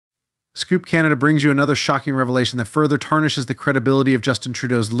Scoop Canada brings you another shocking revelation that further tarnishes the credibility of Justin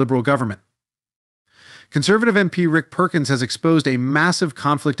Trudeau's Liberal government. Conservative MP Rick Perkins has exposed a massive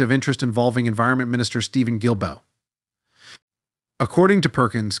conflict of interest involving Environment Minister Stephen Guilbeault. According to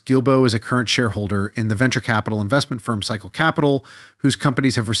Perkins, Guilbeau is a current shareholder in the venture capital investment firm Cycle Capital, whose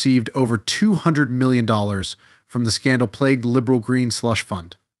companies have received over $200 million from the scandal-plagued Liberal Green slush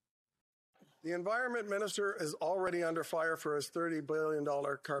fund. The Environment Minister is already under fire for his $30 billion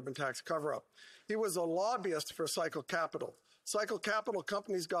carbon tax cover-up. He was a lobbyist for Cycle Capital. Cycle Capital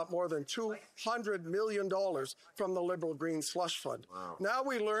companies got more than $200 million from the Liberal Green slush fund. Wow. Now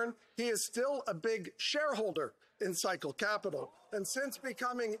we learn he is still a big shareholder in Cycle Capital. And since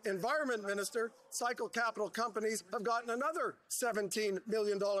becoming Environment Minister, Cycle Capital companies have gotten another $17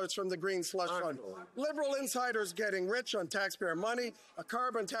 million from the Green slush fund. Liberal insiders getting rich on taxpayer money, a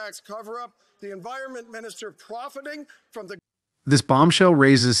carbon tax cover-up, the Environment Minister profiting from the... This bombshell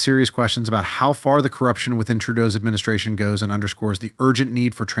raises serious questions about how far the corruption within Trudeau's administration goes and underscores the urgent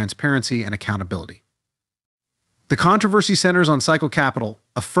need for transparency and accountability. The controversy centers on Cycle Capital,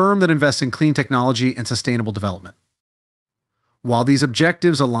 a firm that invests in clean technology and sustainable development. While these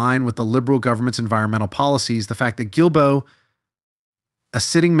objectives align with the Liberal government's environmental policies, the fact that Guilbeault, a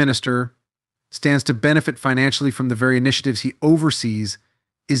sitting minister, stands to benefit financially from the very initiatives he oversees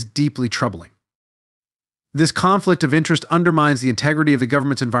is deeply troubling. This conflict of interest undermines the integrity of the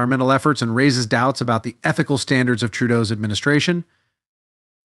government's environmental efforts and raises doubts about the ethical standards of Trudeau's administration.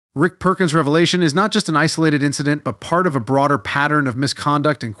 Rick Perkins' revelation is not just an isolated incident, but part of a broader pattern of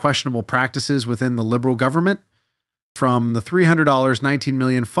misconduct and questionable practices within the Liberal government. From the $300 $19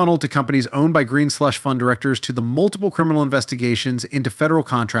 million funneled to companies owned by Green slush fund directors to the multiple criminal investigations into federal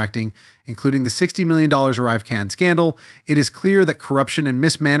contracting, including the $60 million ArriveCAN scandal, it is clear that corruption and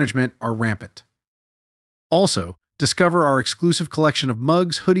mismanagement are rampant. Also, discover our exclusive collection of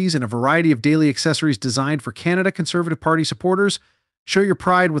mugs, hoodies, and a variety of daily accessories designed for Canada Conservative Party supporters. Show your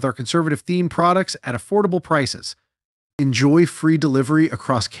pride with our conservative-themed products at affordable prices. Enjoy free delivery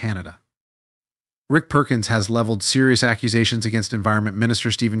across Canada. Rick Perkins has leveled serious accusations against Environment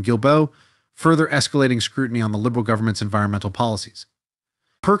Minister Stephen Guilbeault, further escalating scrutiny on the Liberal government's environmental policies.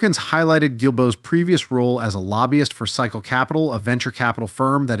 Perkins highlighted Guilbeault's previous role as a lobbyist for Cycle Capital, a venture capital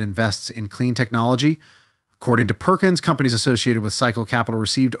firm that invests in clean technology. According to Perkins, companies associated with Cycle Capital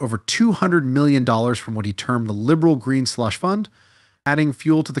received over $200 million from what he termed the Liberal Green slush fund, adding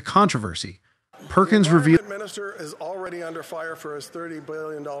fuel to the controversy. Perkins revealed... The Environment Minister is already under fire for his $30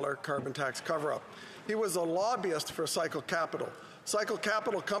 billion carbon tax cover-up. He was a lobbyist for Cycle Capital. Cycle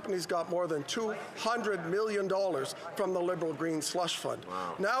Capital companies got more than $200 million from the Liberal Green slush fund.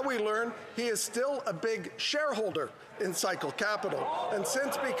 Wow. Now we learn he is still a big shareholder in Cycle Capital. And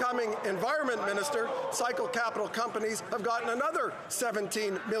since becoming Environment Minister, Cycle Capital companies have gotten another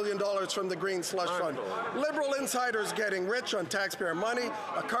 $17 million from the Green slush fund. Liberal insiders getting rich on taxpayer money,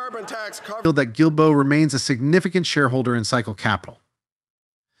 a carbon tax cover... ...that Guilbeault remains a significant shareholder in Cycle Capital.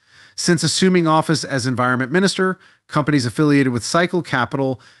 Since assuming office as Environment Minister, companies affiliated with Cycle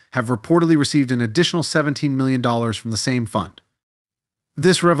Capital have reportedly received an additional $17 million from the same fund.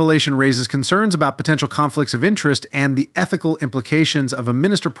 This revelation raises concerns about potential conflicts of interest and the ethical implications of a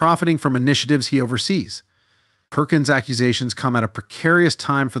minister profiting from initiatives he oversees. Perkins' accusations come at a precarious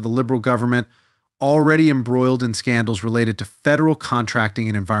time for the Liberal government, already embroiled in scandals related to federal contracting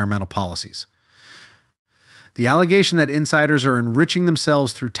and environmental policies. The allegation that insiders are enriching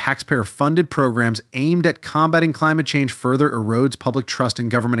themselves through taxpayer-funded programs aimed at combating climate change further erodes public trust in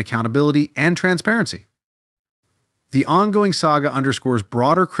government accountability and transparency. The ongoing saga underscores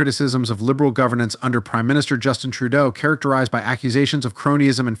broader criticisms of Liberal governance under Prime Minister Justin Trudeau, characterized by accusations of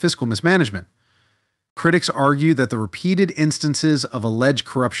cronyism and fiscal mismanagement. Critics argue that the repeated instances of alleged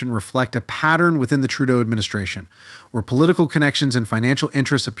corruption reflect a pattern within the Trudeau administration, where political connections and financial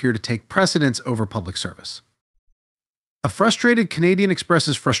interests appear to take precedence over public service. A frustrated Canadian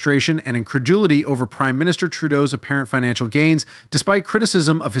expresses frustration and incredulity over Prime Minister Trudeau's apparent financial gains, despite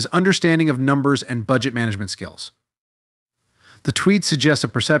criticism of his understanding of numbers and budget management skills. The tweet suggests a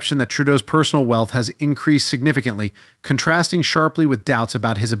perception that Trudeau's personal wealth has increased significantly, contrasting sharply with doubts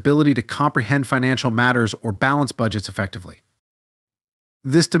about his ability to comprehend financial matters or balance budgets effectively.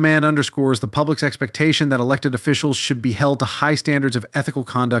 This demand underscores the public's expectation that elected officials should be held to high standards of ethical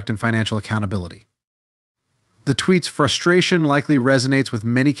conduct and financial accountability. The tweet's frustration likely resonates with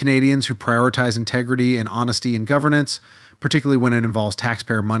many Canadians who prioritize integrity and honesty in governance, particularly when it involves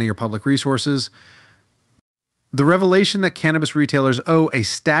taxpayer money or public resources. The revelation that cannabis retailers owe a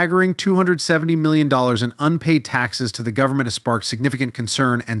staggering $270 million in unpaid taxes to the government has sparked significant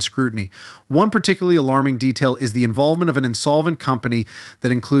concern and scrutiny. One particularly alarming detail is the involvement of an insolvent company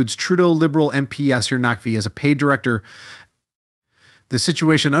that includes Trudeau Liberal MP Yassir Naqvi as a paid director. The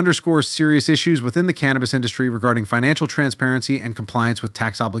situation underscores serious issues within the cannabis industry regarding financial transparency and compliance with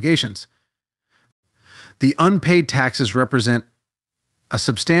tax obligations. The unpaid taxes represent a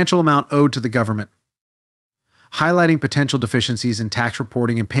substantial amount owed to the government, highlighting potential deficiencies in tax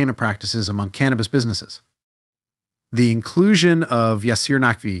reporting and payment practices among cannabis businesses. The inclusion of Yassir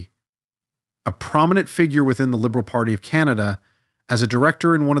Naqvi, a prominent figure within the Liberal Party of Canada, as a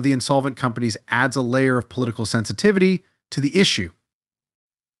director in one of the insolvent companies adds a layer of political sensitivity to the issue.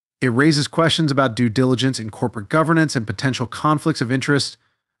 It raises questions about due diligence in corporate governance and potential conflicts of interest,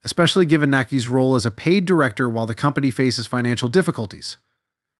 especially given Naqvi's role as a paid director while the company faces financial difficulties.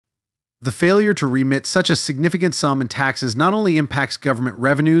 The failure to remit such a significant sum in taxes not only impacts government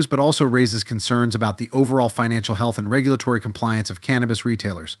revenues, but also raises concerns about the overall financial health and regulatory compliance of cannabis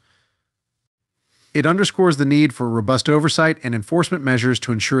retailers. It underscores the need for robust oversight and enforcement measures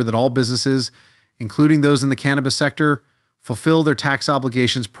to ensure that all businesses, including those in the cannabis sector, fulfill their tax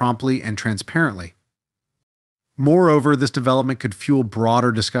obligations promptly and transparently. Moreover, this development could fuel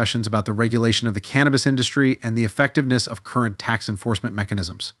broader discussions about the regulation of the cannabis industry and the effectiveness of current tax enforcement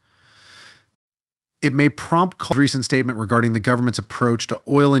mechanisms. It may prompt a recent statement regarding the government's approach to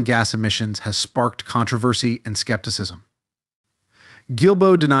oil and gas emissions has sparked controversy and skepticism.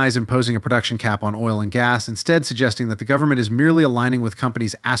 Guilbeault denies imposing a production cap on oil and gas, instead suggesting that the government is merely aligning with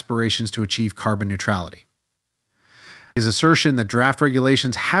companies' aspirations to achieve carbon neutrality. His assertion that draft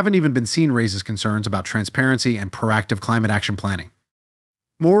regulations haven't even been seen raises concerns about transparency and proactive climate action planning.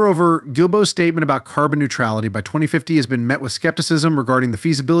 Moreover, Guilbeault's statement about carbon neutrality by 2050 has been met with skepticism regarding the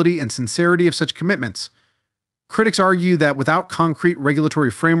feasibility and sincerity of such commitments. Critics argue that without concrete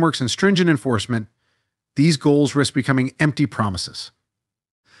regulatory frameworks and stringent enforcement, these goals risk becoming empty promises.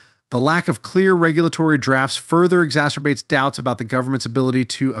 The lack of clear regulatory drafts further exacerbates doubts about the government's ability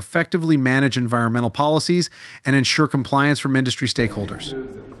to effectively manage environmental policies and ensure compliance from industry stakeholders.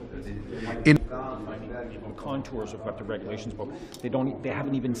 Contours of what the regulations book. They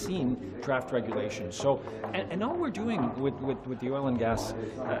haven't even seen draft regulations. So, and all we're doing with the oil and gas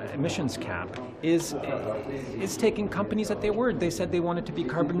emissions cap is taking companies at their word. They said they wanted to be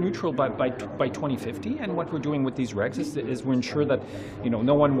carbon neutral by 2050, and what we're doing with these regs is we ensure that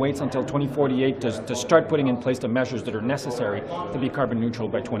no one waits until 2048 to start putting in place the measures that are necessary to be carbon neutral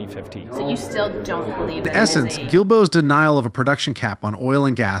by 2050. So you still don't believe In essence, Guilbeault's denial of a production cap on oil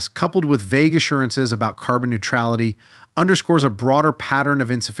and gas, coupled with vague assurances about carbon neutrality, underscores a broader pattern of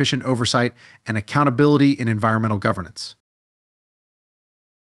insufficient oversight and accountability in environmental governance.